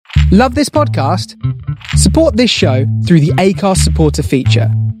Love this podcast? Support this show through the Acast supporter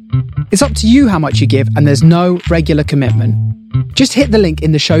feature. It's up to you how much you give, and there's no regular commitment. Just hit the link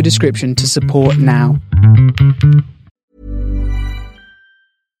in the show description to support now.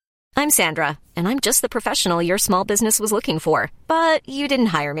 I'm Sandra, and I'm just the professional your small business was looking for. But you didn't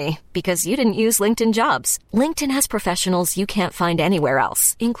hire me because you didn't use LinkedIn Jobs. LinkedIn has professionals you can't find anywhere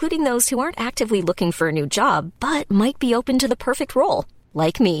else, including those who aren't actively looking for a new job, but might be open to the perfect role,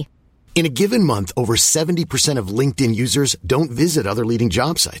 like me. In a given month, over 70% of LinkedIn users don't visit other leading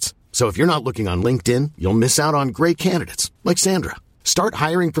job sites. So if you're not looking on LinkedIn, you'll miss out on great candidates like Sandra. Start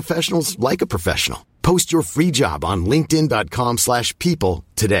hiring professionals like a professional. Post your free job on linkedin.com/people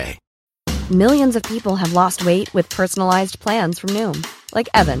today. Millions of people have lost weight with personalized plans from Noom. Like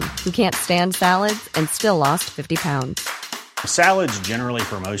Evan, who can't stand salads and still lost 50 pounds. Salads generally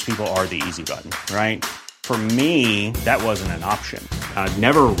for most people are the easy button, right? For me, that wasn't an option. I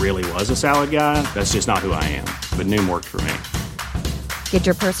never really was a salad guy. That's just not who I am. But Noom worked for me. Get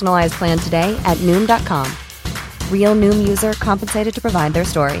your personalized plan today at Noom.com. Real Noom user compensated to provide their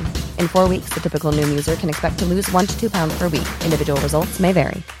story. In 4 weeks, the typical Noom user can expect to lose 1 to 2 pounds per week. Individual results may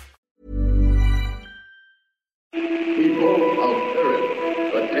vary. People of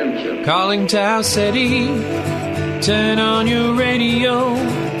Earth, attention. Calling Tau City, turn on your radio.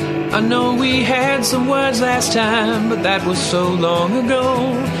 I know we had some words last time, but that was so long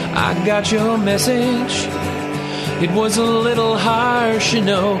ago. I got your message. It was a little harsh, you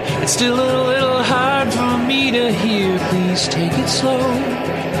know. It's still a little hard for me to hear. Please take it slow.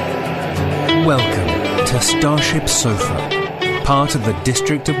 Welcome to Starship Sofa, part of the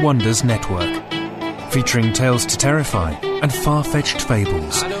District of Wonders network, featuring tales to terrify and far-fetched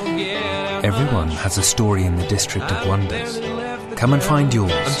fables. Everyone has a story in the District of Wonders. Come and find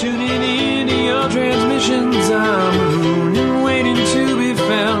yours. I'm tuning in to your transmissions. I'm a moon and waiting to be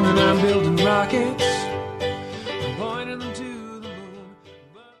found, and I'm building rockets. I'm pointing them to the moon.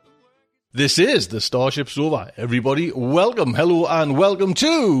 This is the Starship Sofa. Everybody, welcome, hello, and welcome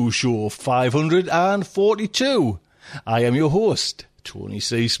to show 542. I am your host, Tony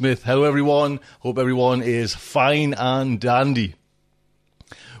C. Smith. Hello, everyone. Hope everyone is fine and dandy.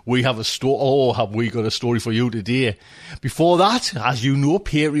 We have a have we got a story for you today? Before that, as you know,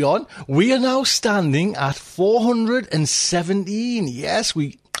 Patreon, we are now standing at 417. Yes,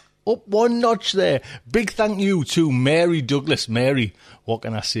 we up one notch there. Big thank you to Mary Douglas. Mary, what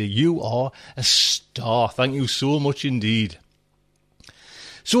can I say? You are a star. Thank you so much indeed.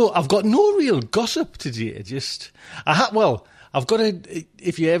 So I've got no real gossip today. I've got to,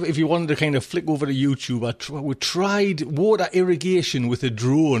 if you wanted to kind of flick over to YouTube, we tried water irrigation with a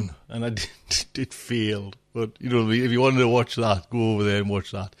drone, and it failed. But, you know, if you wanted to watch that, go over there and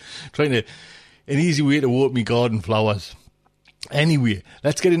watch that. An easy way to water me garden flowers. Anyway,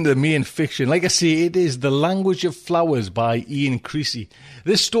 let's get into the main fiction. Like I say, it is The Language of Flowers by Ian Creasy.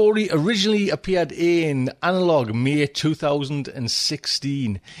 This story originally appeared in Analog May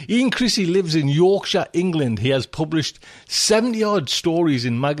 2016. Ian Creasy lives in Yorkshire, England. He has published 70-odd stories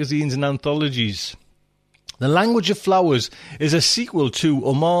in magazines and anthologies. The Language of Flowers is a sequel to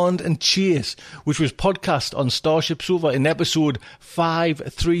Ormond and Chase, which was podcast on Starship Sofa in episode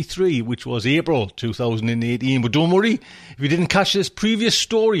 533, which was April 2018. But don't worry if you didn't catch this previous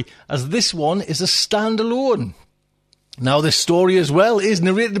story, as this one is a standalone. Now, this story as well is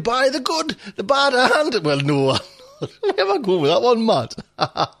narrated by the good, the bad, and... Well, no, where am I going with that one, Matt?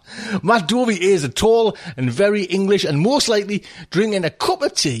 Matt Dovey is a tall and very English and most likely drinking a cup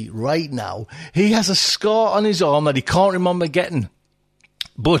of tea right now. He has a scar on his arm that he can't remember getting.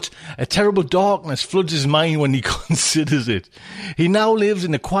 But a terrible darkness floods his mind when he considers it. He now lives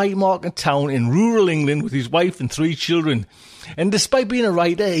in a quiet market town in rural England with his wife and 3 children. And despite being a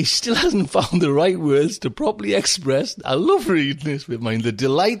writer, he still hasn't found the right words to properly express, I love reading this with mine, the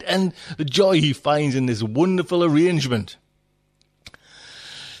delight and the joy he finds in this wonderful arrangement.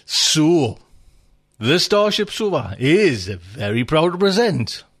 So, the Starship Sofa is very proud to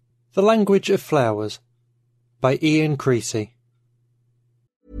present The Language of Flowers by Ian Creasy.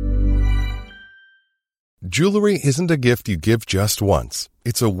 Jewelry isn't a gift you give just once.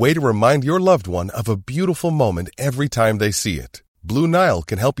 It's a way to remind your loved one of a beautiful moment every time they see it. Blue Nile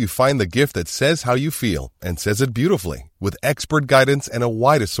can help you find the gift that says how you feel and says it beautifully, with expert guidance and a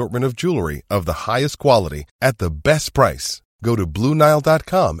wide assortment of jewelry of the highest quality at the best price. Go to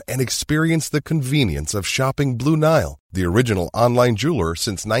BlueNile.com and experience the convenience of shopping Blue Nile, the original online jeweler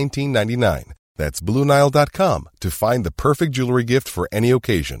since 1999. That's BlueNile.com to find the perfect jewelry gift for any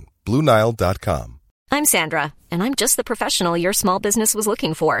occasion. BlueNile.com. I'm Sandra, and I'm just the professional your small business was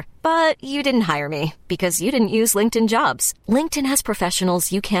looking for. But you didn't hire me because you didn't use LinkedIn Jobs. LinkedIn has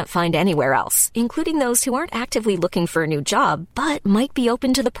professionals you can't find anywhere else, including those who aren't actively looking for a new job, but might be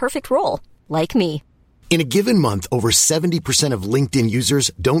open to the perfect role, like me. In a given month, over 70% of LinkedIn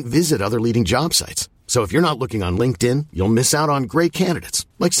users don't visit other leading job sites. So if you're not looking on LinkedIn, you'll miss out on great candidates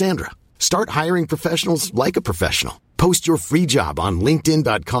like Sandra. Start hiring professionals like a professional. Post your free job on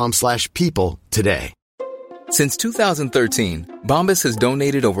linkedin.com/people today. Since 2013, Bombas has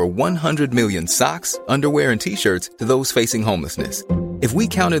donated over 100 million socks, underwear, and T-shirts to those facing homelessness. If we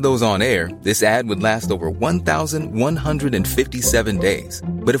counted those on air, this ad would last over 1,157 days.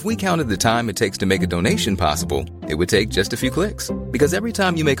 But if we counted the time it takes to make a donation possible, it would take just a few clicks. Because every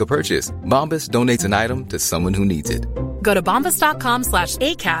time you make a purchase, Bombas donates an item to someone who needs it. Go to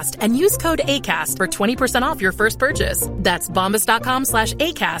bombas.com/ACAST and use code ACAST for 20% off your first purchase. That's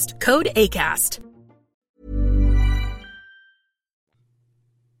bombas.com/ACAST, code ACAST.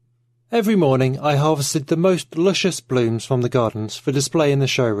 Every morning I harvested the most luscious blooms from the gardens for display in the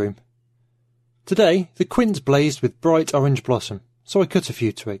showroom. Today the quince blazed with bright orange blossom, so I cut a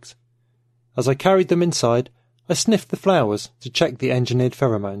few twigs. As I carried them inside, I sniffed the flowers to check the engineered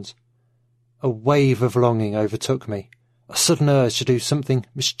pheromones. A wave of longing overtook me, a sudden urge to do something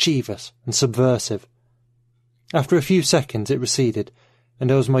mischievous and subversive. After a few seconds it receded, and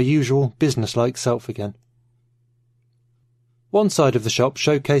I was my usual business-like self again. One side of the shop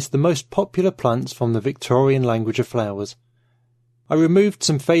showcased the most popular plants from the Victorian language of flowers. I removed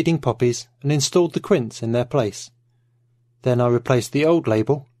some fading poppies and installed the quince in their place. Then I replaced the old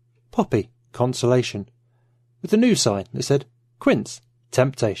label, Poppy, Consolation, with a new sign that said, Quince,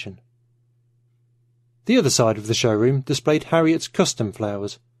 Temptation. The other side of the showroom displayed Harriet's custom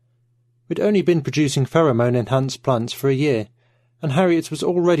flowers. We'd only been producing pheromone-enhanced plants for a year, and Harriet was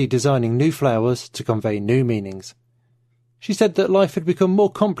already designing new flowers to convey new meanings. She said that life had become more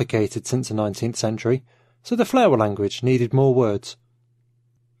complicated since the 19th century, so the flower language needed more words.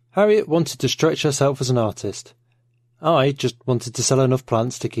 Harriet wanted to stretch herself as an artist. I just wanted to sell enough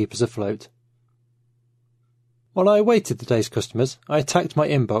plants to keep us afloat. While I awaited the day's customers, I attacked my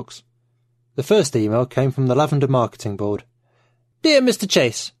inbox. The first email came from the Lavender Marketing Board. Dear Mr.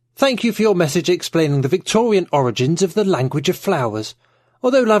 Chase, thank you for your message explaining the Victorian origins of the language of flowers.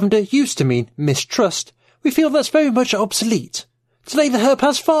 Although lavender used to mean mistrust, we feel that's very much obsolete. Today the herb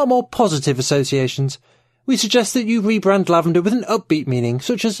has far more positive associations. We suggest that you rebrand lavender with an upbeat meaning,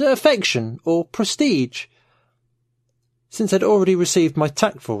 such as affection or prestige. Since I'd already received my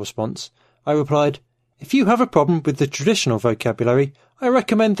tactful response, I replied, If you have a problem with the traditional vocabulary, I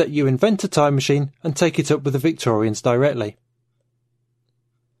recommend that you invent a time machine and take it up with the Victorians directly.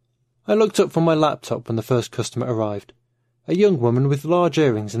 I looked up from my laptop when the first customer arrived, a young woman with large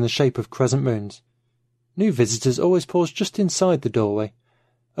earrings in the shape of crescent moons. New visitors always pause just inside the doorway,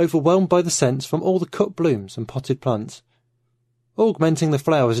 overwhelmed by the scents from all the cut blooms and potted plants. Augmenting the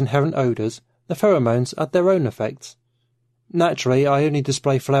flower's inherent odours, the pheromones add their own effects. Naturally, I only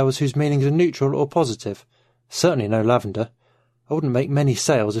display flowers whose meanings are neutral or positive. Certainly no lavender. I wouldn't make many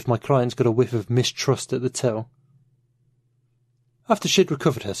sales if my clients got a whiff of mistrust at the till. After she'd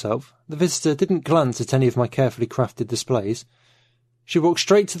recovered herself, the visitor didn't glance at any of my carefully crafted displays. She walked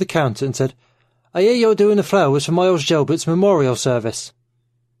straight to the counter and said, I hear you're doing the flowers for Miles Gelbert's memorial service.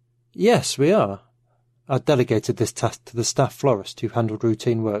 Yes, we are. I delegated this task to the staff florist who handled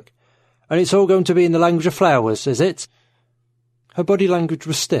routine work. And it's all going to be in the language of flowers, is it? Her body language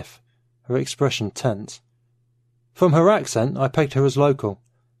was stiff, her expression tense. From her accent, I pegged her as local,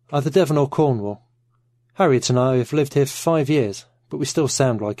 either Devon or Cornwall. Harriet and I have lived here for 5 years, but we still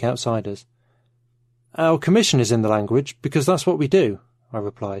sound like outsiders. Our commission is in the language because that's what we do, I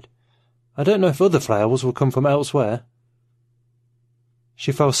replied. I don't know if other flowers will come from elsewhere.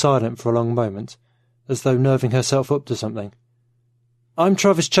 She fell silent for a long moment, as though nerving herself up to something. I'm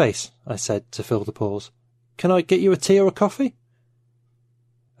Travis Chase, I said to fill the pause. Can I get you a tea or a coffee?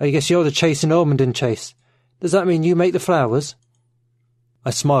 I guess you're the Chase in Ormond and Chase. Does that mean you make the flowers?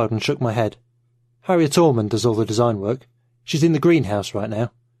 I smiled and shook my head. Harriet Ormond does all the design work. She's in the greenhouse right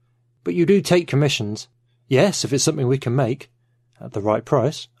now. But you do take commissions. Yes, if it's something we can make. At the right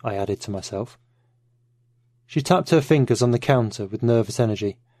price, I added to myself. She tapped her fingers on the counter with nervous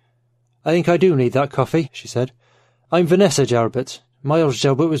energy. I think I do need that coffee, she said. I'm Vanessa Gelbert. Miles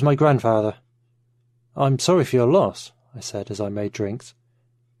Gelbert was my grandfather. I'm sorry for your loss, I said as I made drinks.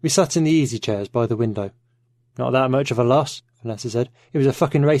 We sat in the easy chairs by the window. Not that much of a loss, Vanessa said. He was a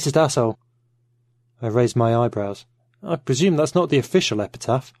fucking racist asshole. I raised my eyebrows. I presume that's not the official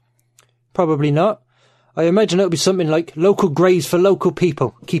epitaph. Probably not. I imagine it'll be something like local graves for local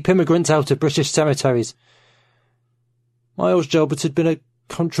people, keep immigrants out of British cemeteries. Miles Gelbert had been a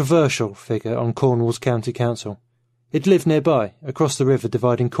controversial figure on Cornwall's county council. He'd lived nearby, across the river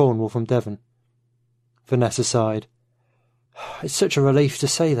dividing Cornwall from Devon. Vanessa sighed. It's such a relief to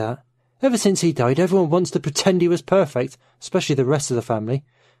say that. Ever since he died, everyone wants to pretend he was perfect, especially the rest of the family.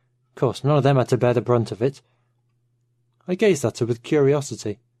 Of course, none of them had to bear the brunt of it. I gazed at her with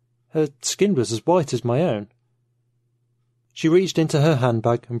curiosity. Her skin was as white as my own. She reached into her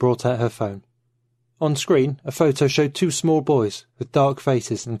handbag and brought out her phone. On screen, a photo showed two small boys with dark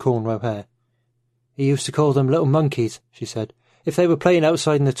faces and cornrow hair. He used to call them little monkeys, she said. If they were playing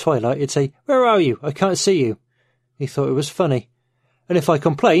outside in the twilight, he'd say, "Where are you? I can't see you." He thought it was funny. And if I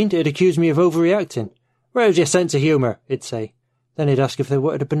complained, he'd accuse me of overreacting. "Where's your sense of humour?" he'd say. Then he'd ask if they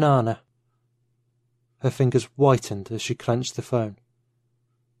wanted a banana. Her fingers whitened as she clenched the phone.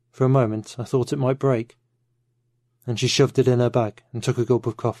 For a moment, I thought it might break. Then she shoved it in her bag and took a gulp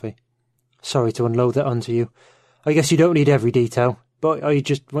of coffee. "Sorry to unload that onto you. I guess you don't need every detail, but I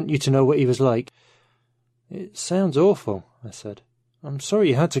just want you to know what he was like." "It sounds awful," I said. "I'm sorry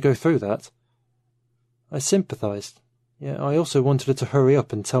you had to go through that." I sympathised, yet I also wanted her to hurry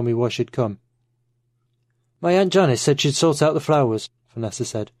up and tell me why she'd come. "My Aunt Janice said she'd sort out the flowers," Vanessa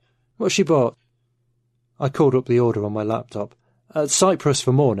said. "What's she bought?" I called up the order on my laptop. Cypress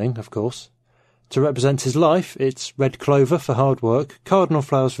for mourning, of course. To represent his life, it's red clover for hard work, cardinal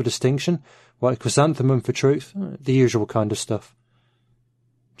flowers for distinction, white chrysanthemum for truth, the usual kind of stuff.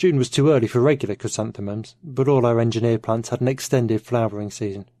 June was too early for regular chrysanthemums, but all our engineer plants had an extended flowering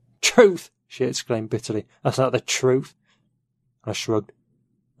season. "Truth!" she exclaimed bitterly. "That's not the truth." I shrugged.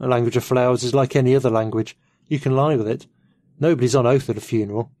 The language of flowers is like any other language. You can lie with it. Nobody's on oath at a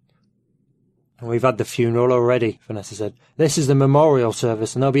funeral. "We've had the funeral already," Vanessa said. "This is the memorial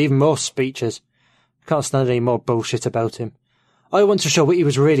service, and there'll be even more speeches. I can't stand any more bullshit about him. I want to show what he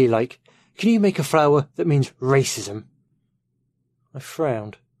was really like. Can you make a flower that means racism?" I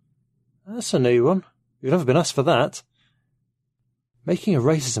frowned. "That's a new one. You've never been asked for that." Making a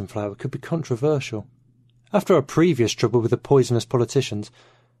racism flower could be controversial. After our previous trouble with the poisonous politicians,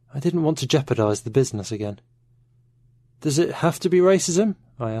 I didn't want to jeopardise the business again. "Does it have to be racism?"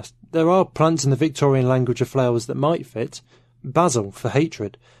 I asked. "There are plants in the Victorian language of flowers that might fit. Basil for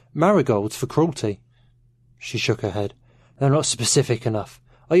hatred, marigolds for cruelty." She shook her head. "They're not specific enough.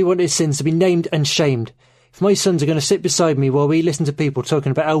 I want his sins to be named and shamed. If my sons are going to sit beside me while we listen to people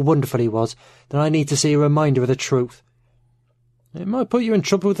talking about how wonderful he was, then I need to see a reminder of the truth." "It might put you in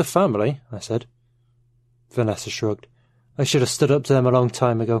trouble with the family," I said. Vanessa shrugged. "I should have stood up to them a long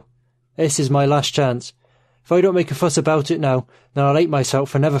time ago. This is my last chance. If I don't make a fuss about it now, then I'll hate myself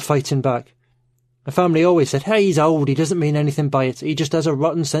for never fighting back. The family always said, 'Hey, he's old, he doesn't mean anything by it, he just has a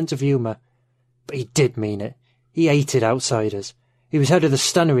rotten sense of humour.' But he did mean it. He hated outsiders. He was head of the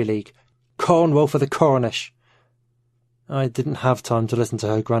Stannery League. Cornwall for the Cornish." I didn't have time to listen to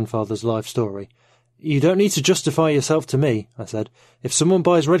her grandfather's life story. "You don't need to justify yourself to me," I said. "If someone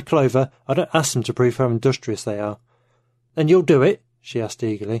buys red clover, I don't ask them to prove how industrious they are." "Then you'll do it?" she asked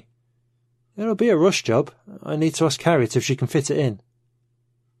eagerly. "It'll be a rush job. I need to ask Harriet if she can fit it in."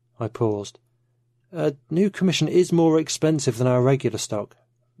 I paused. "A new commission is more expensive than our regular stock.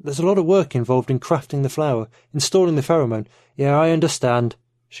 There's a lot of work involved in crafting the flower, installing the pheromone." "Yeah, I understand,"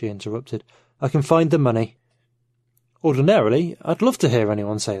 she interrupted. "I can find the money." Ordinarily, I'd love to hear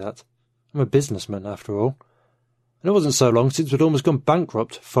anyone say that. I'm a businessman, after all. And it wasn't so long since we'd almost gone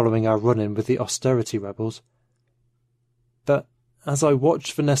bankrupt following our run-in with the austerity rebels. But as I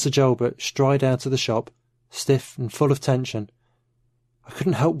watched Vanessa Gelbert stride out of the shop, stiff and full of tension, I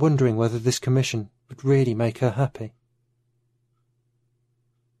couldn't help wondering whether this commission would really make her happy.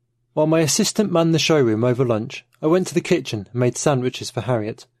 While my assistant manned the showroom over lunch, I went to the kitchen and made sandwiches for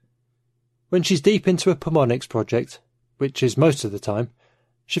Harriet. When she's deep into a Pomonics project, which is most of the time,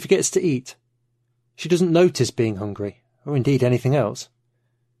 she forgets to eat. She doesn't notice being hungry, or indeed anything else.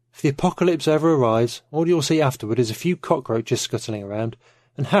 If the apocalypse ever arrives, all you'll see afterward is a few cockroaches scuttling around,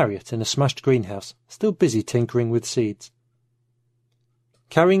 and Harriet in a smashed greenhouse, still busy tinkering with seeds.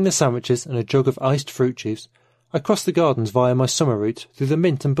 Carrying the sandwiches and a jug of iced fruit juice, I crossed the gardens via my summer route through the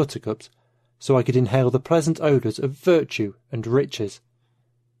mint and buttercups, so I could inhale the pleasant odours of virtue and riches.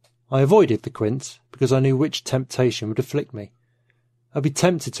 I avoided the quince, because I knew which temptation would afflict me. I'd be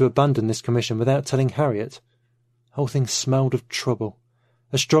tempted to abandon this commission without telling Harriet. The whole thing smelled of trouble,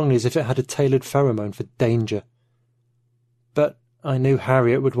 as strongly as if it had a tailored pheromone for danger. But I knew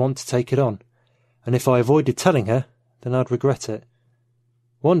Harriet would want to take it on, and if I avoided telling her, then I'd regret it.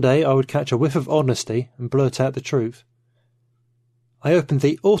 One day I would catch a whiff of honesty and blurt out the truth. I opened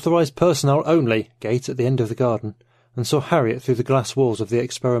the "Authorised Personnel Only" gate at the end of the garden and saw Harriet through the glass walls of the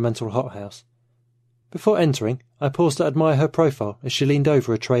experimental hothouse. Before entering, I paused to admire her profile as she leaned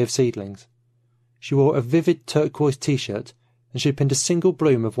over a tray of seedlings. She wore a vivid turquoise t-shirt and she had pinned a single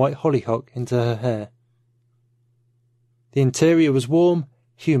bloom of white hollyhock into her hair. The interior was warm,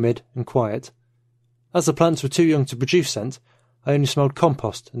 humid and quiet. As the plants were too young to produce scent, I only smelled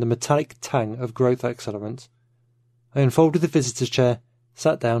compost and the metallic tang of growth accelerants. I unfolded the visitor's chair,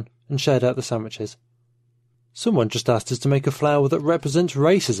 sat down and shared out the sandwiches. "Someone just asked us to make a flower that represents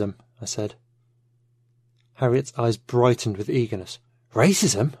racism," I said. Harriet's eyes brightened with eagerness.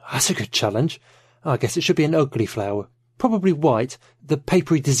 "Racism? That's a good challenge. I guess it should be an ugly flower. Probably white, the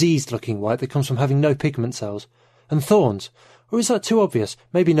papery diseased-looking white that comes from having no pigment cells. And thorns. Or is that too obvious?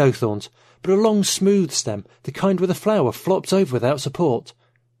 Maybe no thorns, but a long smooth stem, the kind where the flower flops over without support."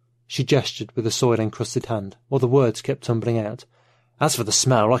 She gestured with a soil-encrusted hand, while the words kept tumbling out. "As for the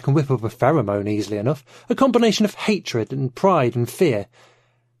smell, I can whip up a pheromone easily enough, a combination of hatred and pride and fear.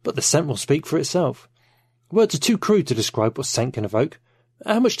 But the scent will speak for itself. Words are too crude to describe what scent can evoke.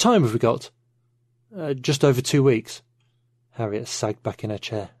 How much time have we got?" Just over 2 weeks." Harriet sagged back in her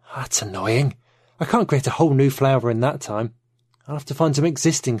chair. "That's annoying. I can't create a whole new flower in that time. I'll have to find some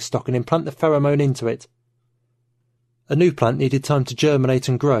existing stock and implant the pheromone into it." A new plant needed time to germinate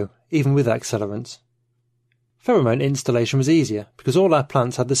and grow, even with accelerants. Pheromone installation was easier because all our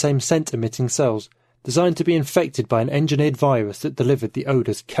plants had the same scent-emitting cells, designed to be infected by an engineered virus that delivered the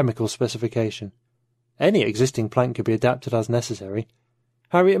odour's chemical specification. Any existing plant could be adapted as necessary.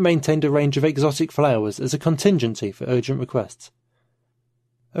 Harriet maintained a range of exotic flowers as a contingency for urgent requests.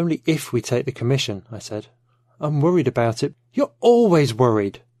 "Only if we take the commission," I said. "I'm worried about it." "You're always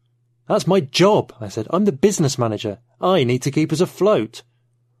worried." "That's my job," I said. "I'm the business manager. I need to keep us afloat."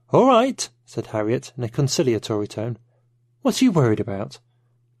 "All right," said Harriet in a conciliatory tone. "What are you worried about?"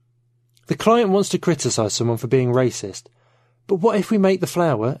 "The client wants to criticise someone for being racist. But what if we make the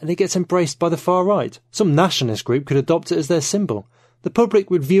flower and it gets embraced by the far right? Some nationalist group could adopt it as their symbol. The public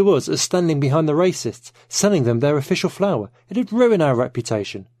would view us as standing behind the racists, selling them their official flower. It'd ruin our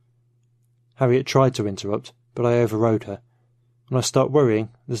reputation." Harriet tried to interrupt, but I overrode her. When I start worrying,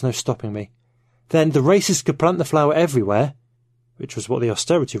 there's no stopping me. Then the racists could plant the flower everywhere, which was what the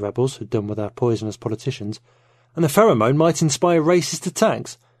austerity rebels had done with our poisonous politicians, and the pheromone might inspire racist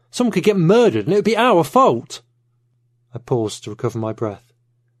attacks. Someone could get murdered and it would be our fault. I paused to recover my breath.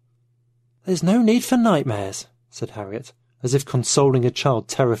 "There's no need for nightmares," said Harriet, as if consoling a child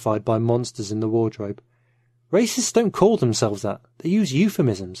terrified by monsters in the wardrobe. "Racists don't call themselves that. They use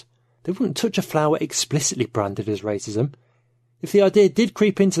euphemisms. They wouldn't touch a flower explicitly branded as racism. If the idea did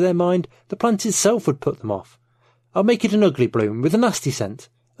creep into their mind, the plant itself would put them off. I'll make it an ugly bloom with a nasty scent,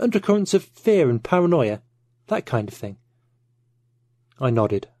 undercurrents of fear and paranoia, that kind of thing." I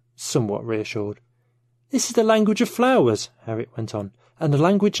nodded, somewhat reassured. "This is the language of flowers," Harriet went on, "and the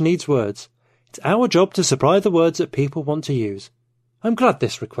language needs words. It's our job to supply the words that people want to use. I'm glad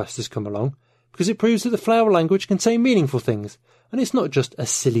this request has come along, because it proves that the flower language can say meaningful things, and it's not just a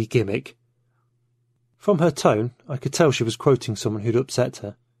silly gimmick." From her tone, I could tell she was quoting someone who'd upset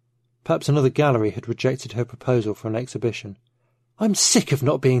her. Perhaps another gallery had rejected her proposal for an exhibition. "I'm sick of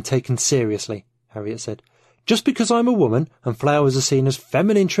not being taken seriously," Harriet said. "Just because I'm a woman and flowers are seen as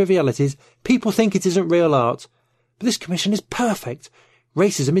feminine trivialities, people think it isn't real art. But this commission is perfect.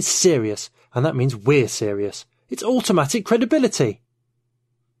 Racism is serious, and that means we're serious. It's automatic credibility."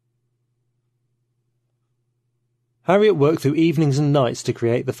 Harriet worked through evenings and nights to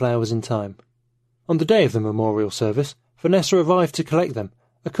create the flowers in time. On the day of the memorial service, Vanessa arrived to collect them,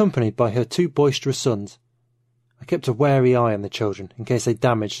 accompanied by her 2 boisterous sons. I kept a wary eye on the children in case they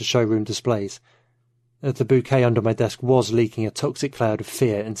damaged the showroom displays. The bouquet under my desk was leaking a toxic cloud of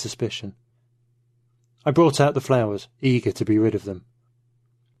fear and suspicion. I brought out the flowers, eager to be rid of them.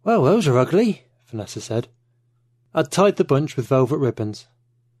 "Well, those are ugly," Vanessa said. I'd tied the bunch with velvet ribbons,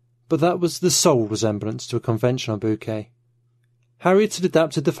 but that was the sole resemblance to a conventional bouquet. Harriet had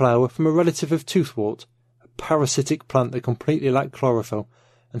adapted the flower from a relative of toothwort, a parasitic plant that completely lacked chlorophyll,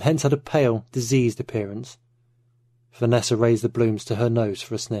 and hence had a pale, diseased appearance. Vanessa raised the blooms to her nose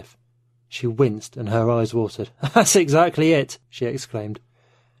for a sniff. She winced and her eyes watered. "That's exactly it," she exclaimed.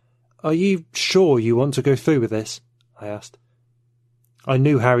 "Are you sure you want to go through with this?" I asked. I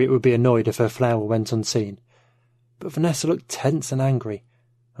knew Harriet would be annoyed if her flower went unseen, but Vanessa looked tense and angry,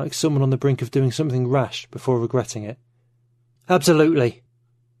 like someone on the brink of doing something rash before regretting it. "Absolutely."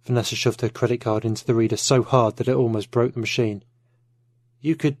 Vanessa shoved her credit card into the reader so hard that it almost broke the machine.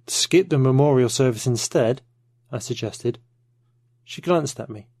 "You could skip the memorial service instead," I suggested. She glanced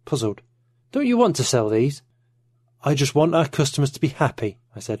at me, puzzled. "Don't you want to sell these?" I just want our customers to be happy,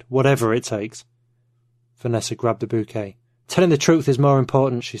 I said, whatever it takes. Vanessa grabbed the bouquet. Telling the truth is more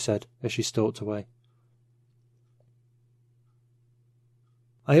important, she said, as she stalked away.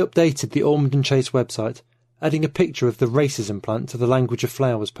 I updated the Ormond and Chase website, adding a picture of the racism plant to the Language of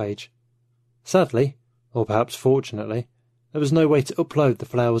Flowers page. Sadly, or perhaps fortunately, there was no way to upload the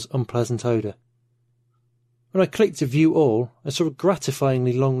flower's unpleasant odour. When I clicked to view all, I saw a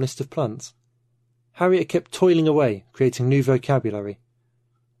gratifyingly long list of plants. Harriet kept toiling away, creating new vocabulary.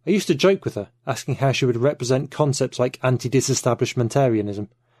 I used to joke with her, asking how she would represent concepts like anti-disestablishmentarianism.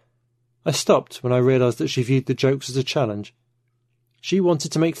 I stopped when I realised that she viewed the jokes as a challenge. She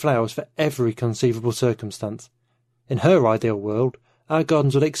wanted to make flowers for every conceivable circumstance. In her ideal world, our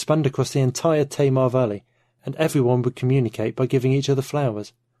gardens would expand across the entire Tamar Valley, and everyone would communicate by giving each other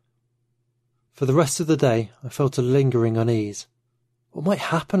flowers. For the rest of the day, I felt a lingering unease. What might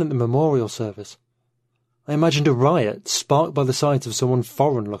happen at the memorial service? I imagined a riot sparked by the sight of someone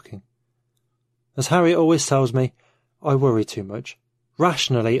foreign-looking. As Harriet always tells me, I worry too much.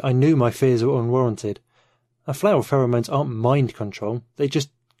 Rationally, I knew my fears were unwarranted. Our flower pheromones aren't mind control, they just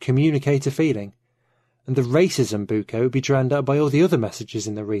communicate a feeling. And the racism bouquet would be drowned out by all the other messages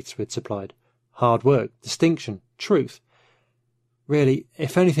in the wreaths we'd supplied. Hard work, distinction, truth. Really,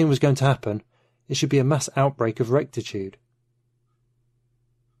 if anything was going to happen, it should be a mass outbreak of rectitude.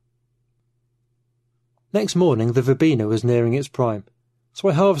 Next morning the verbena was nearing its prime, so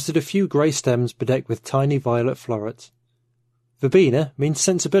I harvested a few grey stems bedecked with tiny violet florets. Verbena means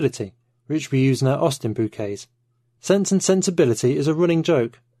sensibility, which we use in our Austin bouquets. Sense and sensibility is a running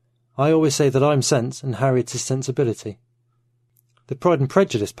joke. I always say that I'm sense and Harriet is sensibility. The Pride and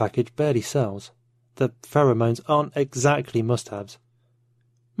Prejudice package barely sells. The pheromones aren't exactly must-haves.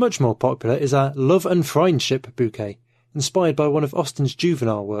 Much more popular is our Love and Friendship bouquet, inspired by one of Austin's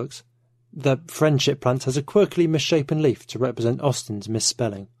juvenile works. The friendship plant has a quirkily misshapen leaf to represent Austin's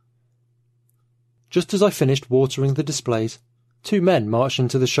misspelling. Just as I finished watering the displays, 2 men marched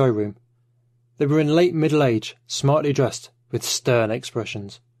into the showroom. They were in late middle age, smartly dressed, with stern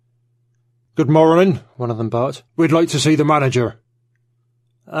expressions. "Good morning," one of them barked. "We'd like to see the manager."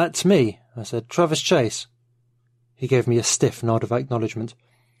 "That's me," I said. "Travis Chase." He gave me a stiff nod of acknowledgement.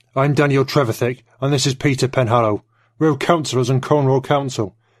 "I'm Daniel Trevithick, and this is Peter Penhallow. We're councillors in Cornwall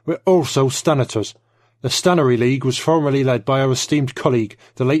Council. We're also Stanitors. The Stannery League was formerly led by our esteemed colleague,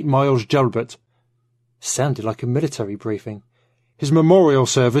 the late Miles Gelbert." Sounded like a military briefing. "His memorial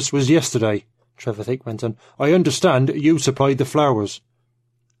service was yesterday," Trevithick went on. "I understand you supplied the flowers."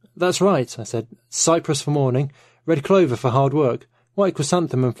 "That's right," I said. "Cypress for mourning, red clover for hard work, white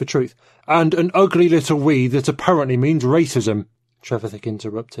chrysanthemum for truth." "And an ugly little weed that apparently means racism," Trevithick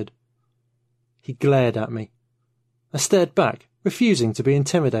interrupted. He glared at me. I stared back, refusing to be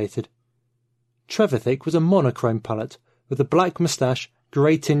intimidated. Trevithick was a monochrome palette, with a black moustache,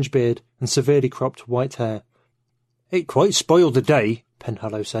 grey-tinged beard, and severely cropped white hair. "It quite spoiled the day,"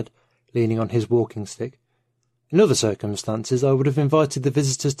 Penhallow said, leaning on his walking stick. In other circumstances I would have invited the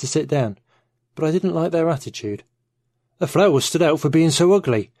visitors to sit down, but I didn't like their attitude. "The flowers stood out for being so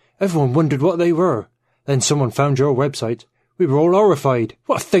ugly. Everyone wondered what they were. Then someone found your website. We were all horrified.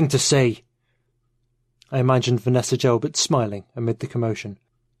 What a thing to say!" I imagined Vanessa Gelbert smiling amid the commotion.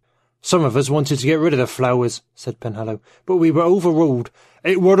 "Some of us wanted to get rid of the flowers," said Penhallow, "but we were overruled.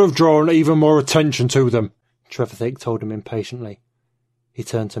 It would have drawn even more attention to them," Trevithick told him impatiently. He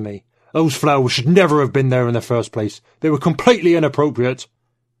turned to me. "Those flowers should never have been there in the first place. They were completely inappropriate."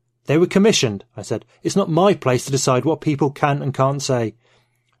 "They were commissioned," I said. "It's not my place to decide what people can and can't say."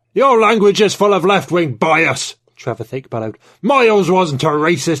 "Your language is full of left-wing bias," Trevithick bellowed. "Miles wasn't a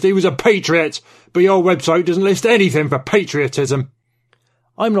racist, he was a patriot, but your website doesn't list anything for patriotism."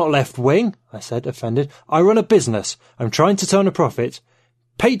 "I'm not left-wing," I said, offended. "I run a business. I'm trying to turn a profit.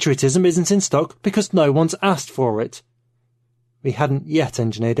 Patriotism isn't in stock because no one's asked for it." We hadn't yet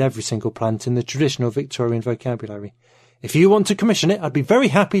engineered every single plant in the traditional Victorian vocabulary. "If you want to commission it, I'd be very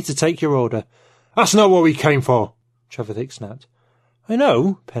happy to take your order." "That's not what we came for," Trevithick snapped. "I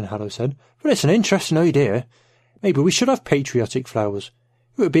know," Penhallow said, "but it's an interesting idea. Maybe we should have patriotic flowers.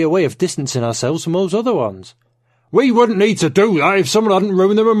 It would be a way of distancing ourselves from those other ones." "We wouldn't need to do that if someone hadn't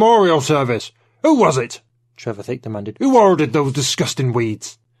ruined the memorial service. Who was it?" Trevithick demanded. "Who ordered those disgusting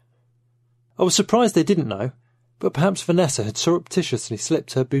weeds?" I was surprised they didn't know, but perhaps Vanessa had surreptitiously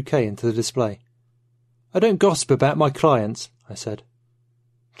slipped her bouquet into the display. "I don't gossip about my clients," I said.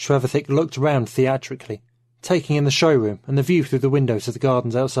 Trevithick looked round theatrically, taking in the showroom and the view through the window to the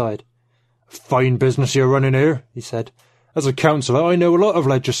gardens outside. "Fine business you're running here," he said. "As a councillor, I know a lot of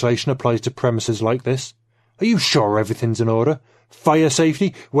legislation applies to premises like this. Are you sure everything's in order? Fire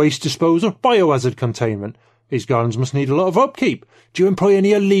safety, waste disposal, biohazard containment. These gardens must need a lot of upkeep. Do you employ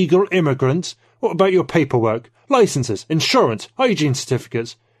any illegal immigrants? What about your paperwork? Licenses, insurance, hygiene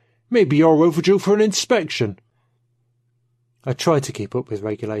certificates? Maybe you're overdue for an inspection. I tried to keep up with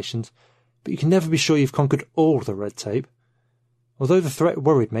regulations, but you can never be sure you've conquered all the red tape. Although the threat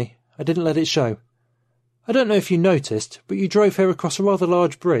worried me, I didn't let it show. I don't know if you noticed, but you drove here across a rather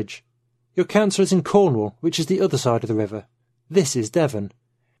large bridge. Your council is in Cornwall, which is the other side of the river. This is Devon.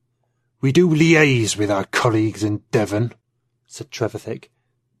 We do liaise with our colleagues in Devon, said Trevithick,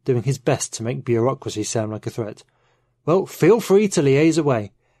 doing his best to make bureaucracy sound like a threat. Well, feel free to liaise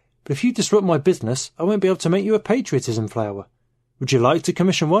away, but if you disrupt my business, I won't be able to make you a patriotism flower. Would you like to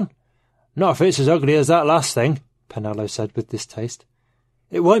commission one? Not if it's as ugly as that last thing, Penhallow said with distaste.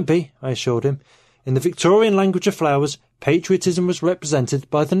 It won't be, I assured him. In the Victorian language of flowers, patriotism was represented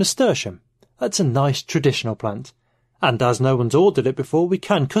by the nasturtium. That's a nice traditional plant. And as no one's ordered it before, we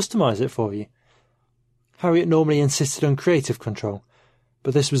can customise it for you. Harriet normally insisted on creative control,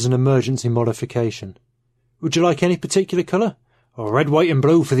 but this was an emergency modification. Would you like any particular colour? Oh, red, white and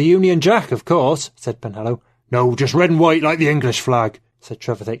blue for the Union Jack, of course, said Penhallow. No, just red and white like the English flag, said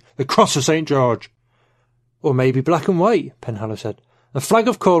Trevithick. The cross of St. George. Or maybe black and white, Penhallow said. The flag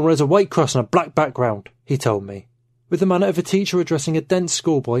of Cornwall has a white cross on a black background, he told me, with the manner of a teacher addressing a dense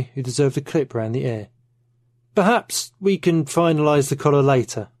schoolboy who deserved a clip round the ear. Perhaps we can finalise the colour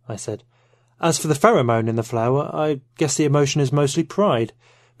later, I said. As for the pheromone in the flower, I guess the emotion is mostly pride.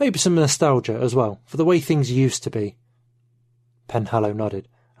 Maybe some nostalgia as well, for the way things used to be. Penhallow nodded.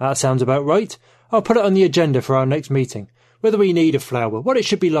 That sounds about right. I'll put it on the agenda for our next meeting. Whether we need a flower, what it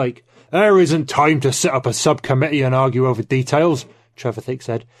should be like. There isn't time to set up a subcommittee and argue over details, Trevithick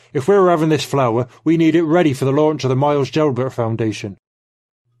said. If we're having this flower, we need it ready for the launch of the Miles Gelbert Foundation.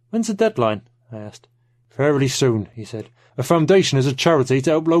 When's the deadline? I asked. Fairly soon, he said. A foundation is a charity to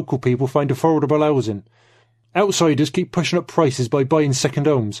help local people find affordable housing. Outsiders keep pushing up prices by buying second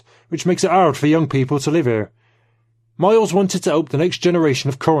homes, which makes it hard for young people to live here. Miles wanted to help the next generation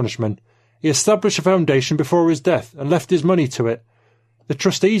of Cornishmen. He established a foundation before his death and left his money to it. The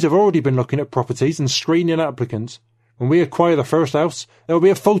trustees have already been looking at properties and screening applicants. When we acquire the first house, there will be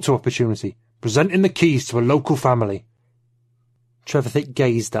a photo opportunity, presenting the keys to a local family. Trevithick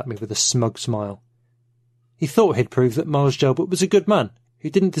gazed at me with a smug smile. He thought he'd proved that Miles Gelbert was a good man, who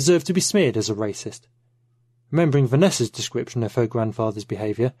didn't deserve to be smeared as a racist. Remembering Vanessa's description of her grandfather's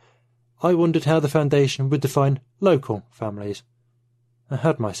behaviour, I wondered how the Foundation would define local families. I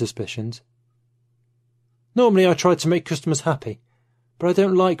had my suspicions. Normally I try to make customers happy, but I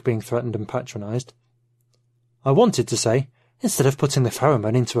don't like being threatened and patronised. I wanted to say, instead of putting the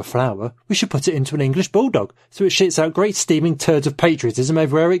pheromone into a flower, we should put it into an English bulldog, so it shits out great steaming turds of patriotism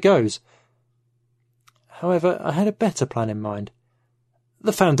everywhere it goes. However, I had a better plan in mind.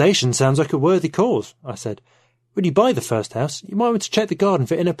 The Foundation sounds like a worthy cause, I said. When you buy the first house, you might want to check the garden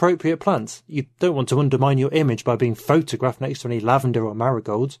for inappropriate plants. You don't want to undermine your image by being photographed next to any lavender or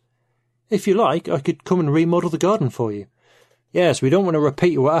marigolds. If you like, I could come and remodel the garden for you. Yes, we don't want to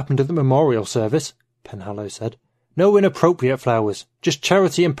repeat what happened at the memorial service, Penhallow said. No inappropriate flowers, just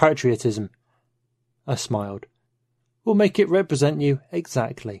charity and patriotism. I smiled. We'll make it represent you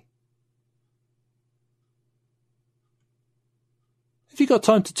exactly. Have you got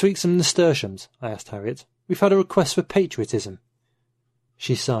time to tweak some nasturtiums? I asked Harriet. We've had a request for patriotism.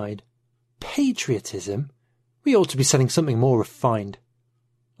 She sighed. Patriotism? We ought to be selling something more refined.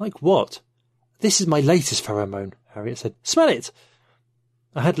 Like what? This is my latest pheromone, Harriet said. Smell it!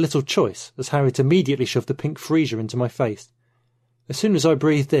 I had little choice, as Harriet immediately shoved the pink freesia into my face. As soon as I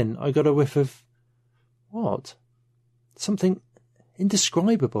breathed in, I got a whiff of... what? Something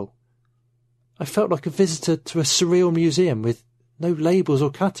indescribable. I felt like a visitor to a surreal museum with no labels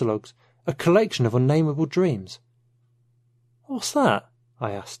or catalogues, a collection of unnameable dreams. What's that?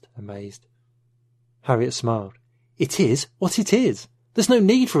 I asked, amazed. Harriet smiled. It is what it is. There's no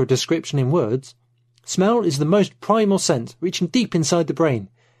need for a description in words. Smell is the most primal sense, reaching deep inside the brain.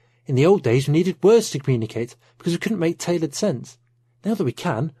 In the old days we needed words to communicate, because we couldn't make tailored sense. Now that we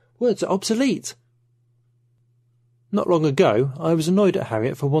can, words are obsolete. Not long ago, I was annoyed at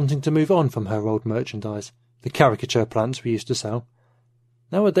Harriet for wanting to move on from her old merchandise, the caricature plants we used to sell.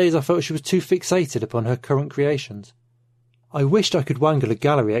 Nowadays I felt she was too fixated upon her current creations. I wished I could wangle a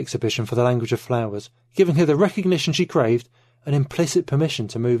gallery exhibition for the language of flowers, giving her the recognition she craved and implicit permission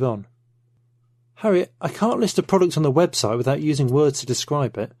to move on. Harriet, I can't list a product on the website without using words to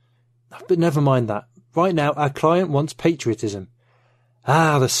describe it. But never mind that. Right now our client wants patriotism.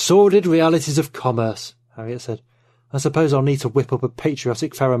 Ah, the sordid realities of commerce, Harriet said. I suppose I'll need to whip up a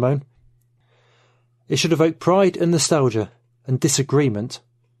patriotic pheromone. It should evoke pride and nostalgia, and disagreement.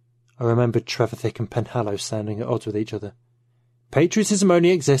 I remembered Trevithick and Penhallow sounding at odds with each other. Patriotism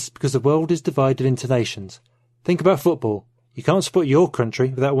only exists because the world is divided into nations. Think about football. You can't support your country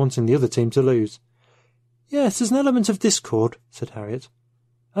without wanting the other team to lose. Yes, there's an element of discord, said Harriet.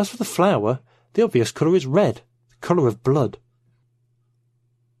 As for the flower, the obvious colour is red, the colour of blood.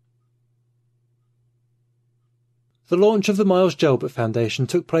 The launch of the Miles Gelbert Foundation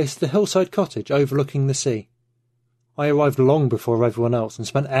took place at the hillside cottage overlooking the sea. I arrived long before everyone else and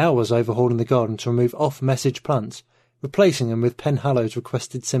spent hours overhauling the garden to remove off-message plants, replacing them with Penhallow's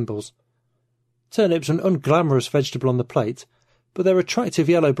requested symbols. Turnips are an unglamorous vegetable on the plate, but their attractive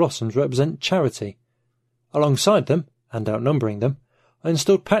yellow blossoms represent charity. Alongside them, and outnumbering them, I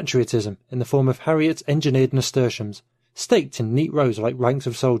installed patriotism in the form of Harriet's engineered nasturtiums, staked in neat rows like ranks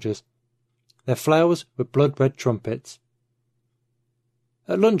of soldiers. Their flowers were blood-red trumpets.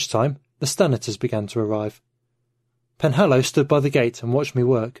 At lunchtime, the Stanitors began to arrive. Penhallow stood by the gate and watched me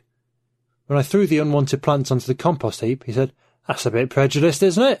work. When I threw the unwanted plants onto the compost heap, he said, "That's a bit prejudiced,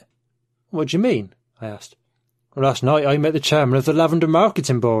 isn't it?" "What do you mean?" I asked. "Well, last night I met the chairman of the Lavender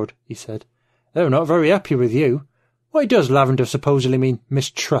Marketing Board," he said. "They were not very happy with you. Why does lavender supposedly mean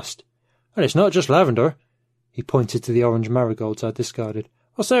mistrust? And it's not just lavender." He pointed to the orange marigolds I'd discarded.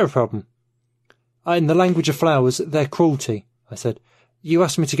 "What's their problem?" "In the language of flowers, they're cruelty," I said. "You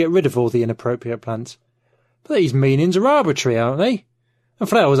asked me to get rid of all the inappropriate plants." "But these meanings are arbitrary, aren't they? And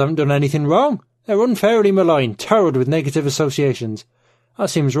flowers haven't done anything wrong. They're unfairly maligned, tarred with negative associations.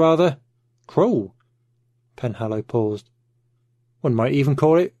 That seems rather cruel." Penhallow paused. "One might even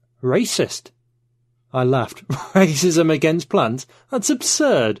call it racist." I laughed. "Racism against plants? That's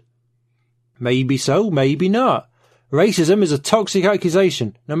absurd." "Maybe so, maybe not. Racism is a toxic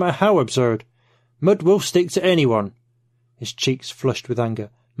accusation, no matter how absurd. Mud will stick to anyone." His cheeks flushed with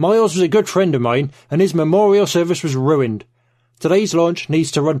anger. "Miles was a good friend of mine, and his memorial service was ruined. Today's launch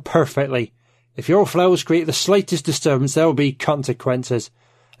needs to run perfectly. If your flowers create the slightest disturbance, there will be consequences.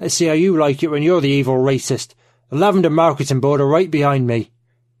 Let's see how you like it when you're the evil racist. The Lavender Marketing Board are right behind me."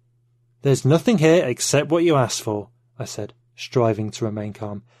 "There's nothing here except what you asked for," I said, striving to remain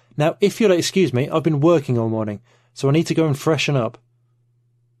calm. "Now, if you'll excuse me, I've been working all morning, so I need to go and freshen up."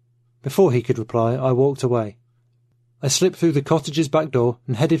 Before he could reply, I walked away. I slipped through the cottage's back door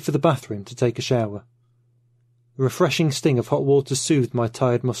and headed for the bathroom to take a shower. The refreshing sting of hot water soothed my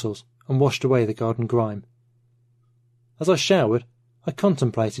tired muscles and washed away the garden grime. As I showered, I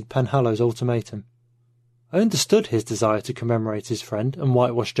contemplated Penhallow's ultimatum. I understood his desire to commemorate his friend and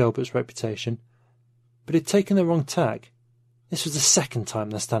whitewash Gelbert's reputation, but he'd taken the wrong tack. This was the second time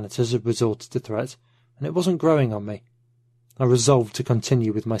the Stanitors had resorted to threat, and it wasn't growing on me. I resolved to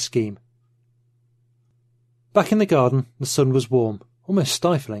continue with my scheme. Back in the garden, the sun was warm, almost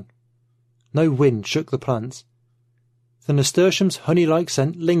stifling. No wind shook the plants. The nasturtium's honey-like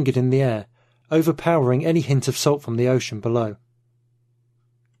scent lingered in the air, overpowering any hint of salt from the ocean below.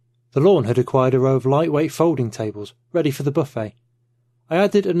 The lawn had acquired a row of lightweight folding tables, ready for the buffet. I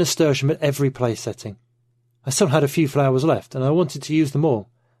added a nasturtium at every place setting. I still had a few flowers left, and I wanted to use them all,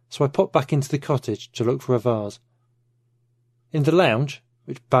 so I popped back into the cottage to look for a vase. In the lounge,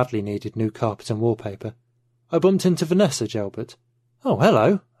 which badly needed new carpet and wallpaper, I bumped into Vanessa Gelbert. "Oh,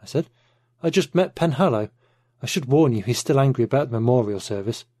 hello," I said. "I just met Penhallow. I should warn you he's still angry about the memorial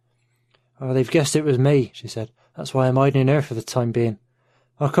service." "Oh, they've guessed it was me," she said. "That's why I'm hiding in here for the time being.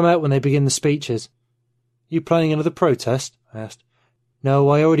 I'll come out when they begin the speeches." "You planning another protest?" I asked. "No,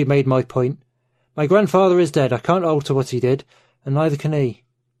 I already made my point. My grandfather is dead. I can't alter what he did, and neither can he.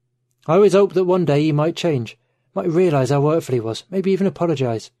 I always hoped that one day he might change, might realise how hurtful he was, maybe even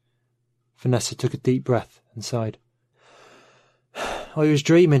apologise." Vanessa took a deep breath and sighed. "I was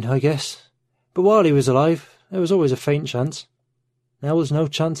dreaming, I guess. But while he was alive, there was always a faint chance. Now there's no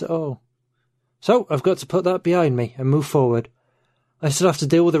chance at all. So I've got to put that behind me and move forward. I still have to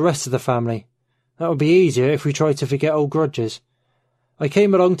deal with the rest of the family. That would be easier if we tried to forget old grudges. I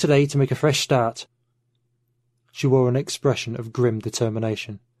came along today to make a fresh start." She wore an expression of grim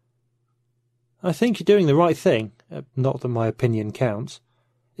determination. "I think you're doing the right thing, not that my opinion counts.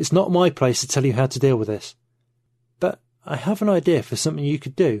 It's not my place to tell you how to deal with this. But I have an idea for something you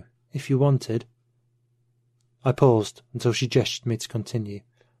could do, if you wanted." I paused until she gestured me to continue.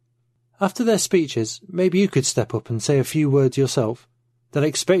 "After their speeches, maybe you could step up and say a few words yourself. They'll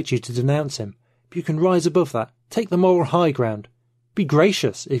expect you to denounce him, but you can rise above that, take the moral high ground. Be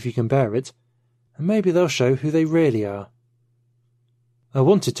gracious, if you can bear it, and maybe they'll show who they really are." I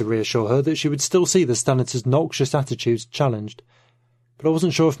wanted to reassure her that she would still see the Stanitors' noxious attitudes challenged, but I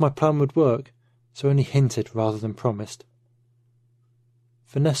wasn't sure if my plan would work, so only hinted rather than promised.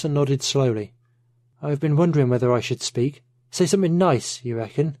 Vanessa nodded slowly. "I've been wondering whether I should speak. Say something nice, you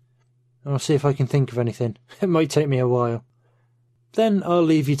reckon?" I'll see if I can think of anything. It might take me a while. Then I'll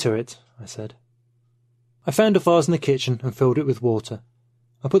leave you to it, I said. I found a vase in the kitchen and filled it with water.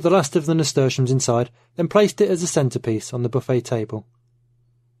 I put the last of the nasturtiums inside, then placed it as a centrepiece on the buffet table.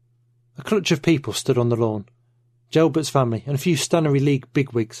 A clutch of people stood on the lawn. Gelbert's family and a few Stannery League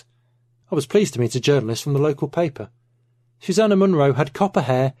bigwigs. I was pleased to meet a journalist from the local paper. Susanna Munro had copper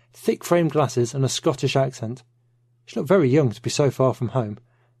hair, thick-framed glasses and a Scottish accent. She looked very young to be so far from home.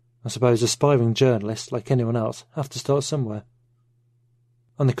 I suppose aspiring journalists, like anyone else, have to start somewhere.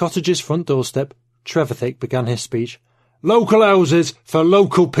 On the cottage's front doorstep, Trevithick began his speech. "Local houses for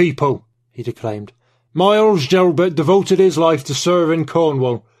local people," he declaimed. "Miles Gelbert devoted his life to serving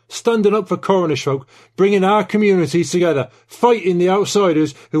Cornwall, standing up for Cornish folk, bringing our communities together, fighting the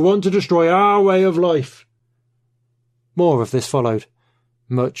outsiders who want to destroy our way of life." More of this followed.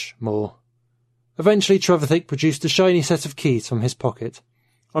 Much more. Eventually Trevithick produced a shiny set of keys from his pocket.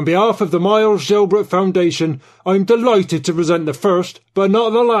 "On behalf of the Miles Gelbert Foundation, I'm delighted to present the first, but not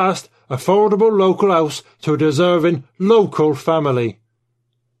the last, affordable local house to a deserving local family."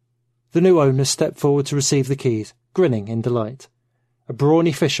 The new owner stepped forward to receive the keys, grinning in delight. A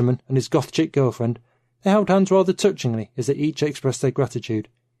brawny fisherman and his goth chick girlfriend, they held hands rather touchingly as they each expressed their gratitude.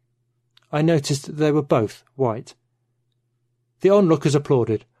 I noticed that they were both white. The onlookers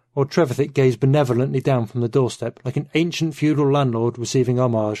applauded, while Trevithick gazed benevolently down from the doorstep like an ancient feudal landlord receiving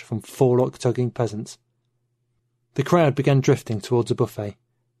homage from forelock-tugging peasants. The crowd began drifting towards a buffet.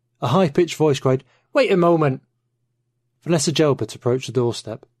 A high-pitched voice cried, "Wait a moment!" Vanessa Gelbert approached the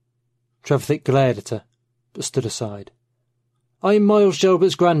doorstep. Trevithick glared at her, but stood aside. "I'm Miles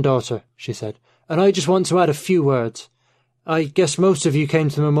Gelbert's granddaughter," she said, "and I just want to add a few words. I guess most of you came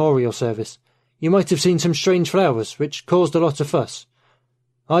to the memorial service. You might have seen some strange flowers, which caused a lot of fuss.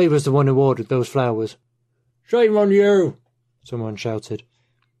 I was the one who ordered those flowers." "Shame on you!" someone shouted.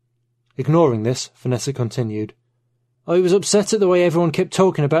 Ignoring this, Vanessa continued. "I was upset at the way everyone kept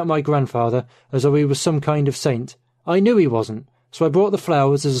talking about my grandfather, as though he was some kind of saint. I knew he wasn't, so I brought the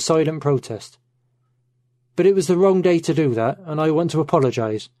flowers as a silent protest. But it was the wrong day to do that, and I want to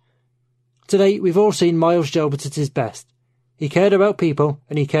apologise. Today we've all seen Miles Gelbert at his best. He cared about people,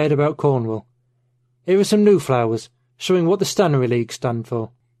 and he cared about Cornwall. Here are some new flowers, showing what the Stannery League stand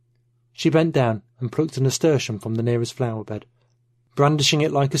for." She bent down and plucked a nasturtium from the nearest flower bed. Brandishing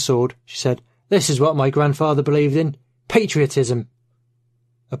it like a sword, she said, "This is what my grandfather believed in. Patriotism."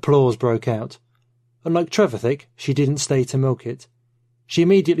 Applause broke out. Unlike Trevithick, she didn't stay to milk it. She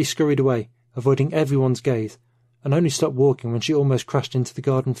immediately scurried away, avoiding everyone's gaze, and only stopped walking when she almost crashed into the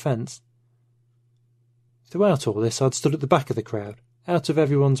garden fence. Throughout all this, I'd stood at the back of the crowd, out of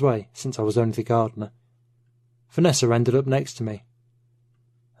everyone's way, since I was only the gardener. Vanessa ended up next to me.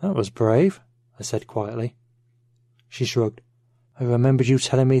 "That was brave," I said quietly. She shrugged. "I remembered you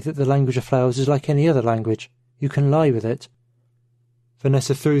telling me that the language of flowers is like any other language. You can lie with it."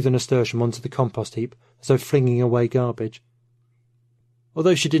 Vanessa threw the nasturtium onto the compost heap, as though flinging away garbage.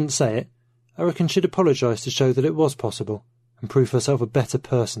 Although she didn't say it, I reckon she'd apologise to show that it was possible, and prove herself a better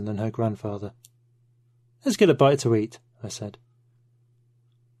person than her grandfather. "Let's get a bite to eat," I said.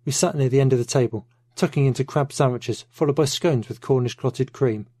 We sat near the end of the table, tucking into crab sandwiches, followed by scones with Cornish clotted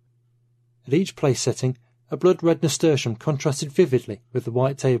cream. At each place setting, a blood-red nasturtium contrasted vividly with the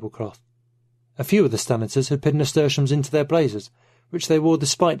white tablecloth. A few of the Stannitors had pinned nasturtiums into their blazers, which they wore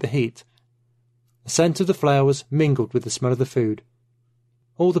despite the heat. The scent of the flowers mingled with the smell of the food.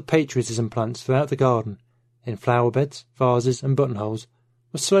 All the patriotism plants throughout the garden, in flower beds, vases and buttonholes,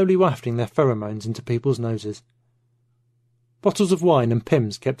 were slowly wafting their pheromones into people's noses. Bottles of wine and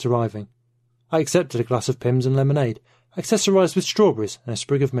Pimm's kept arriving. I accepted a glass of Pimm's and lemonade, accessorised with strawberries and a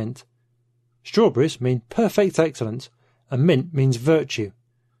sprig of mint. Strawberries mean perfect excellence, and mint means virtue,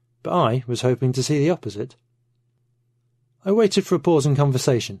 but I was hoping to see the opposite. I waited for a pause in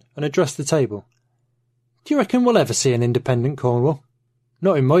conversation and addressed the table. "Do you reckon we'll ever see an independent Cornwall?"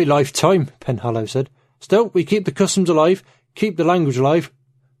 "Not in my lifetime," Penhallow said. "Still, we keep the customs alive, keep the language alive."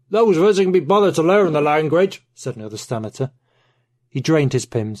 "Those of us who can be bothered to learn the language," said another Stanitor. He drained his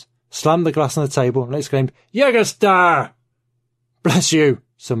Pimm's, slammed the glass on the table, and exclaimed, "Jägerstar!" "Bless you,"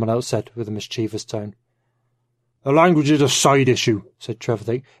 someone else said with a mischievous tone. "The language is a side issue," said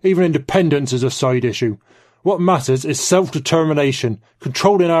Trevithick. "Even independence is a side issue. What matters is self-determination,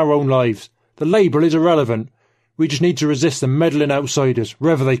 controlling our own lives. The label is irrelevant. We just need to resist the meddling outsiders,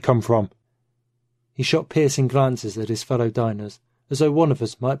 wherever they come from." He shot piercing glances at his fellow diners, as though one of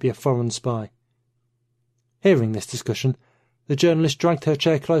us might be a foreign spy. Hearing this discussion, the journalist dragged her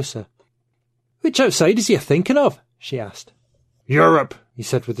chair closer. "Which outsiders are you thinking of?" she asked. "Europe," he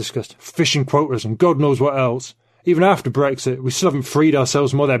said with disgust. "Fishing quotas and God knows what else. Even after Brexit, we still haven't freed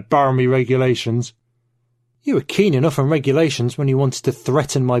ourselves from all their barmy regulations. You were keen enough on regulations when you wanted to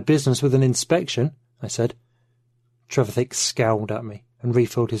threaten my business with an inspection, I said. Trevithick scowled at me and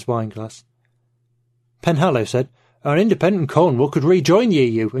refilled his wineglass. Penhallow said, an independent Cornwall could rejoin the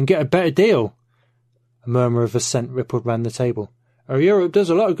EU and get a better deal. A murmur of assent rippled round the table. Europe does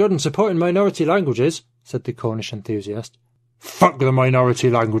a lot of good in supporting minority languages, said the Cornish enthusiast. Fuck the minority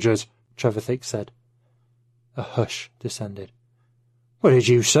languages, Trevithick said. A hush descended. What did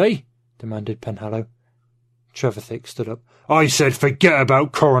you say? demanded Penhallow. Trevithick stood up. I said forget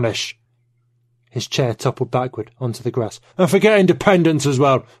about Cornish. His chair toppled backward onto the grass. And forget independence as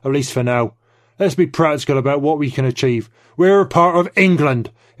well, at least for now. Let's be practical about what we can achieve. We're a part of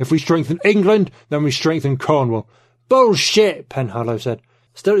England. If we strengthen England, then we strengthen Cornwall. Bullshit, Penhallow said.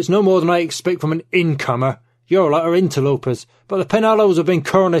 Still, it's no more than I expect from an incomer. Your lot are interlopers, but the Penhallows have been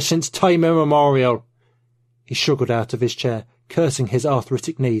Cornish since time immemorial. He struggled out of his chair, cursing his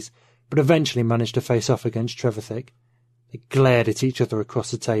arthritic knees, but eventually managed to face off against Trevithick. They glared at each other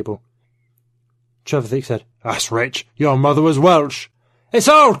across the table. Trevithick said, That's rich. Your mother was Welsh. It's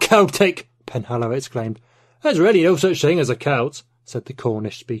all Celtic, Penhallow exclaimed. There's really no such thing as a Celt, said the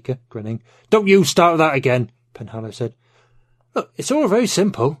Cornish speaker, grinning. Don't you start that again, Penhallow said. Look, it's all very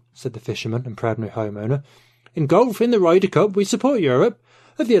simple, said the fisherman and proud new homeowner. In golf, in the Ryder Cup, we support Europe.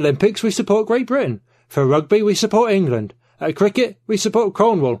 At the Olympics, we support Great Britain. For rugby, we support England. At cricket, we support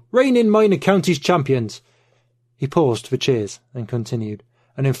Cornwall, reigning minor counties champions. He paused for cheers and continued.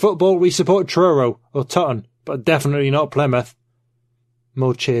 And in football, we support Truro or Totton, but definitely not Plymouth.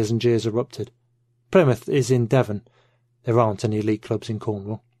 More cheers and jeers erupted. Plymouth is in Devon. There aren't any league clubs in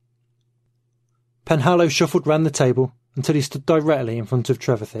Cornwall. Penhallow shuffled round the table until he stood directly in front of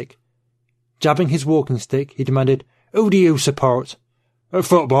Trevithick. Jabbing his walking stick, he demanded, Who do you support? At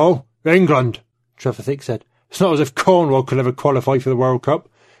football, England, Trevithick said. It's not as if Cornwall could ever qualify for the World Cup.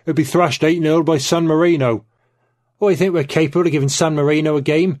 It'd be thrashed 8-0 by San Marino. Oh, I think we're capable of giving San Marino a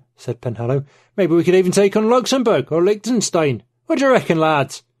game, said Penhallow. Maybe we could even take on Luxembourg or Liechtenstein. What do you reckon,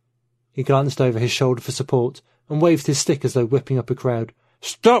 lads? He glanced over his shoulder for support and waved his stick as though whipping up a crowd.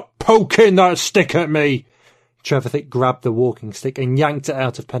 Stop poking that stick at me! Trevithick grabbed the walking stick and yanked it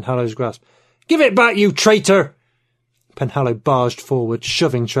out of Penhallow's grasp. Give it back, you traitor! Penhallow barged forward,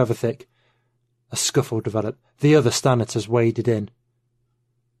 shoving Trevithick. A scuffle developed. The other Stanitors waded in.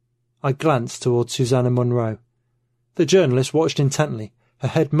 I glanced towards Susanna Munro. The journalist watched intently, her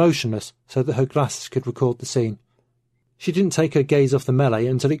head motionless so that her glasses could record the scene. She didn't take her gaze off the melee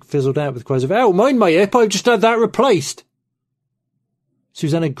until it fizzled out with cries of, "Oh, mind my hip, I've just had that replaced!"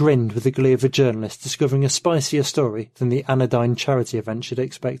 Susanna grinned with the glee of a journalist discovering a spicier story than the anodyne charity event she'd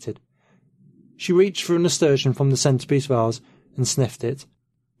expected. She reached for a nasturtium from the centrepiece vase and sniffed it.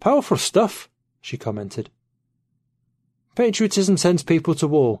 "Powerful stuff," she commented. "Patriotism sends people to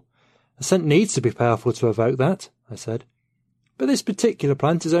war. A scent needs to be powerful to evoke that," I said. "But this particular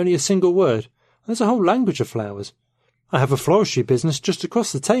plant is only a single word, and there's a whole language of flowers. I have a floristry business just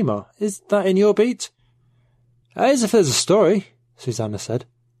across the Tamar. Is that in your beat?" "As if there's a story," Susanna said.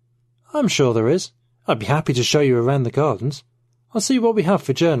 "I'm sure there is. I'd be happy to show you around the gardens. I'll see what we have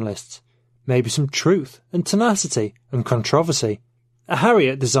for journalists. Maybe some truth and tenacity and controversy.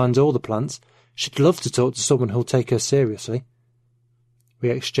 Harriet designs all the plants. She'd love to talk to someone who'll take her seriously." We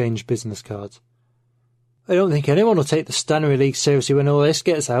exchanged business cards. "I don't think anyone will take the Stannery League seriously when all this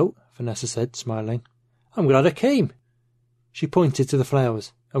gets out," Vanessa said, smiling. "I'm glad I came." She pointed to the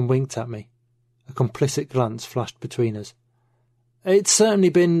flowers and winked at me. A complicit glance flashed between us. "It's certainly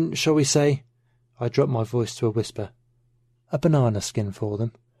been, shall we say," I dropped my voice to a whisper, "a banana skin for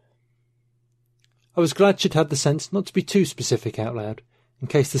them." I was glad she'd had the sense not to be too specific out loud, in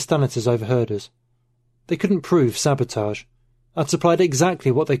case the Stanitors overheard us. They couldn't prove sabotage. I'd supplied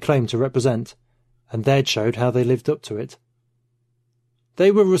exactly what they claimed to represent, and they'd showed how they lived up to it.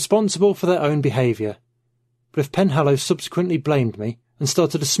 They were responsible for their own behaviour, but if Penhallow subsequently blamed me and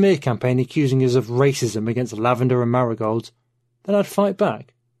started a smear campaign accusing us of racism against lavender and marigolds, then I'd fight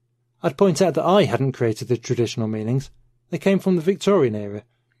back. I'd point out that I hadn't created the traditional meanings. They came from the Victorian era.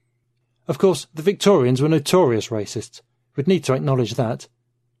 Of course, the Victorians were notorious racists. We'd need to acknowledge that.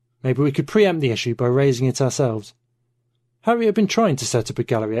 Maybe we could preempt the issue by raising it ourselves. Harriet had been trying to set up a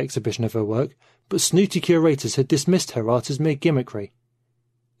gallery exhibition of her work, but snooty curators had dismissed her art as mere gimmickry.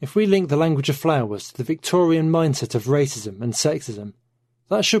 If we link the language of flowers to the Victorian mindset of racism and sexism,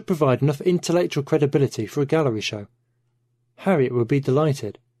 that should provide enough intellectual credibility for a gallery show. Harriet would be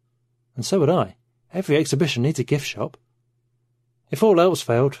delighted. And so would I. Every exhibition needs a gift shop. If all else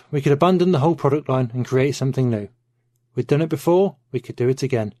failed, we could abandon the whole product line and create something new. We'd done it before, we could do it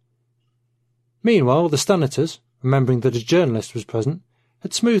again. Meanwhile, the Stanitors, remembering that a journalist was present,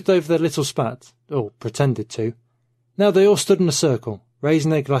 had smoothed over their little spat, or pretended to. Now they all stood in a circle,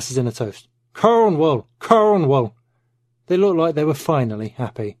 raising their glasses in a toast. Cornwall! Cornwall! They looked like they were finally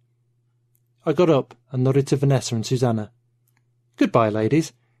happy. I got up and nodded to Vanessa and Susanna. Goodbye,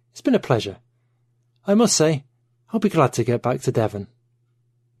 ladies. It's been a pleasure. I must say, I'll be glad to get back to Devon.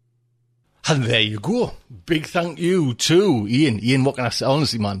 And there you go. Big thank you to Ian. Ian, what can I say?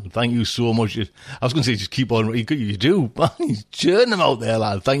 Honestly, man, thank you so much. I was going to say just keep on. You do. You churn them out there,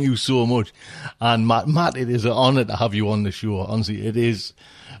 lad. Thank you so much. And Matt, it is an honour to have you on the show. Honestly, it is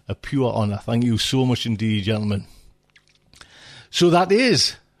a pure honour. Thank you so much indeed, gentlemen. So that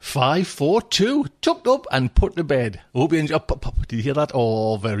is 5, 4, 2, tucked up and put to bed. Hope you enjoy. Did you hear that?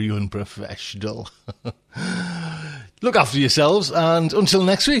 Oh, very unprofessional. Look after yourselves, and until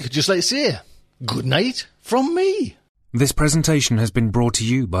next week, just like to say, good night from me. This presentation has been brought to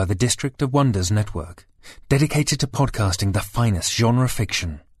you by the District of Wonders Network, dedicated to podcasting the finest genre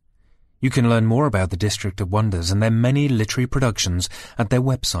fiction. You can learn more about the District of Wonders and their many literary productions at their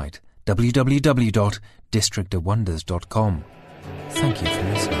website, www.districtofwonders.com. Thank you for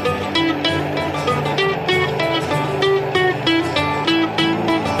listening.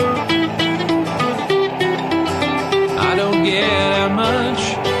 Get out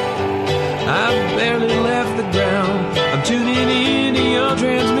much. I've barely left the ground. I'm tuning into your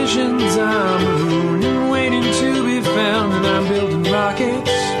transmissions. I'm marooned and waiting to be found. And I'm building rockets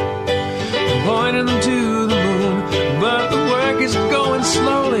and pointing them to the moon. But the work is going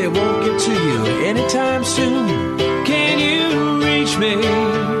slowly. It won't get to you anytime soon. Can you reach me?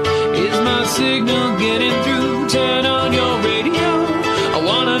 Is my signal getting through? Turn on your radio. I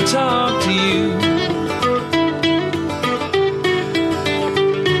want to talk to you.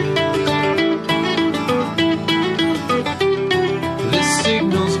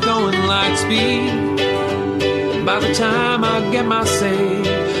 By the time I get my say,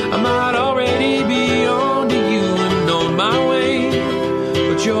 I might already be on to you and on my way.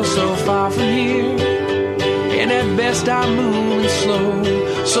 But you're so far from here, and at best I'm moving slow.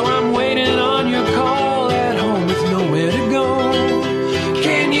 So I'm waiting on your call at home with nowhere to go.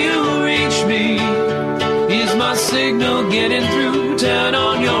 Can you reach me? Is my signal getting through? Turn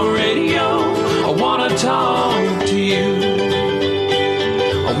on your radio. I wanna talk to you.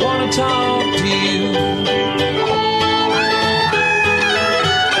 I wanna talk to you.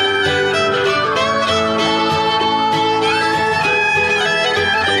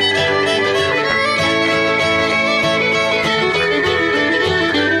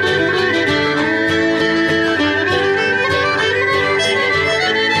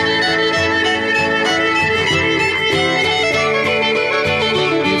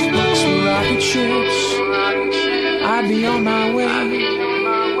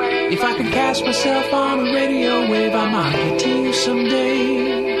 If I could cast myself on a radio wave, I might get to you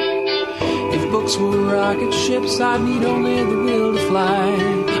someday. If books were rocket ships, I'd need only the will to fly.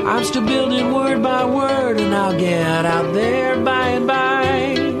 I'm still building word by word, and I'll get out there by and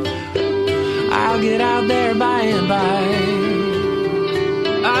by. I'll get out there by and by.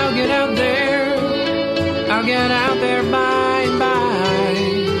 I'll get out there. I'll get out there by and by.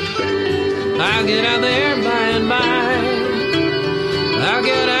 I'll get out there by and by. I'll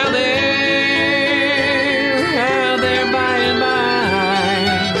get out there by and by.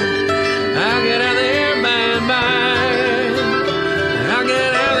 I'll get out there by and by. I'll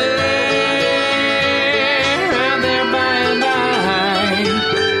get out there by and by.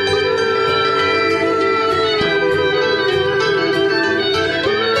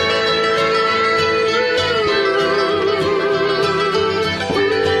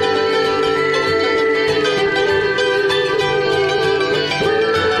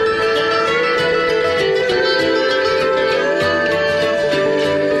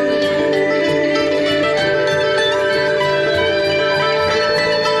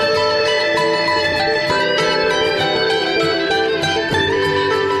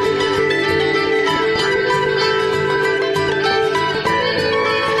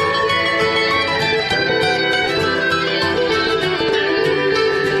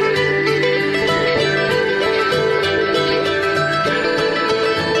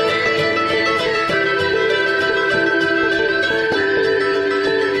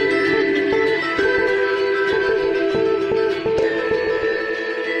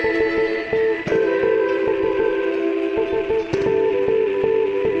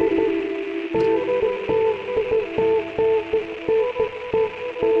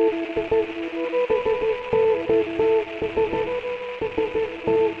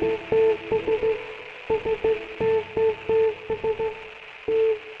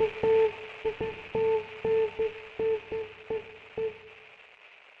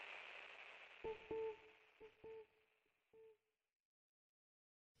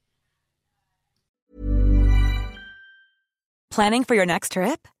 Planning for your next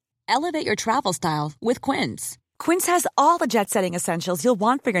trip? Elevate your travel style with Quince. Quince has all the jet-setting essentials you'll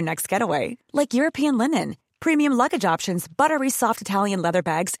want for your next getaway, like European linen, premium luggage options, buttery soft Italian leather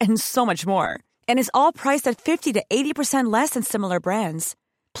bags, and so much more. And is all priced at 50 to 80% less than similar brands.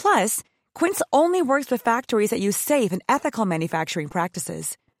 Plus, Quince only works with factories that use safe and ethical manufacturing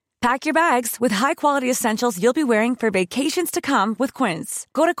practices. Pack your bags with high-quality essentials you'll be wearing for vacations to come with Quince.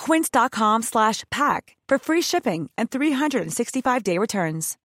 Go to quince.com/pack for free shipping and 365-day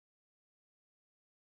returns.